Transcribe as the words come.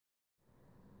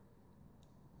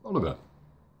Oliver.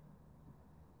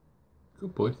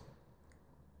 Good boy.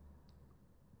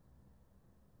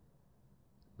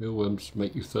 Mealworms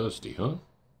make you thirsty, huh?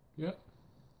 Yeah.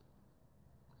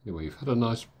 Anyway, you've had a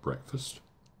nice breakfast.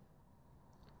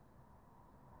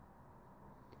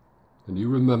 And you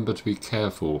remember to be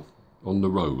careful on the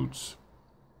roads.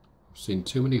 I've seen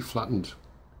too many flattened,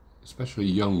 especially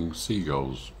young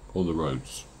seagulls on the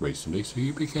roads recently, so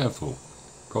you be careful.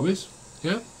 Promise?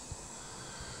 Yeah?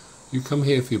 You come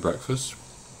here for your breakfast,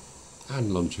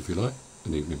 and lunch if you like,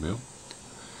 an evening meal.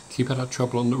 Keep out of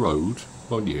trouble on the road,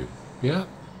 won't you? Yeah?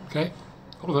 Okay?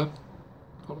 Oliver?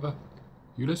 Oliver?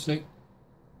 You listening?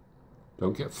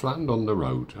 Don't get flattened on the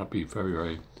road. That'd be very,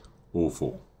 very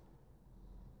awful.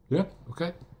 Yeah?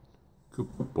 Okay?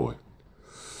 Good boy.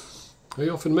 Are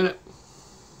you off in a minute?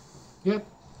 Yeah?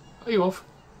 Are you off?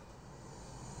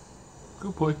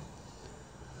 Good boy.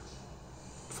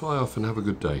 Fly off and have a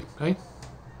good day, eh?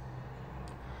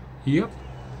 Yep.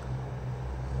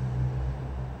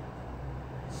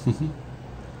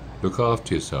 Look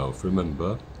after yourself,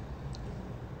 remember?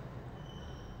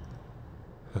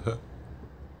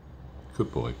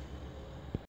 Good boy.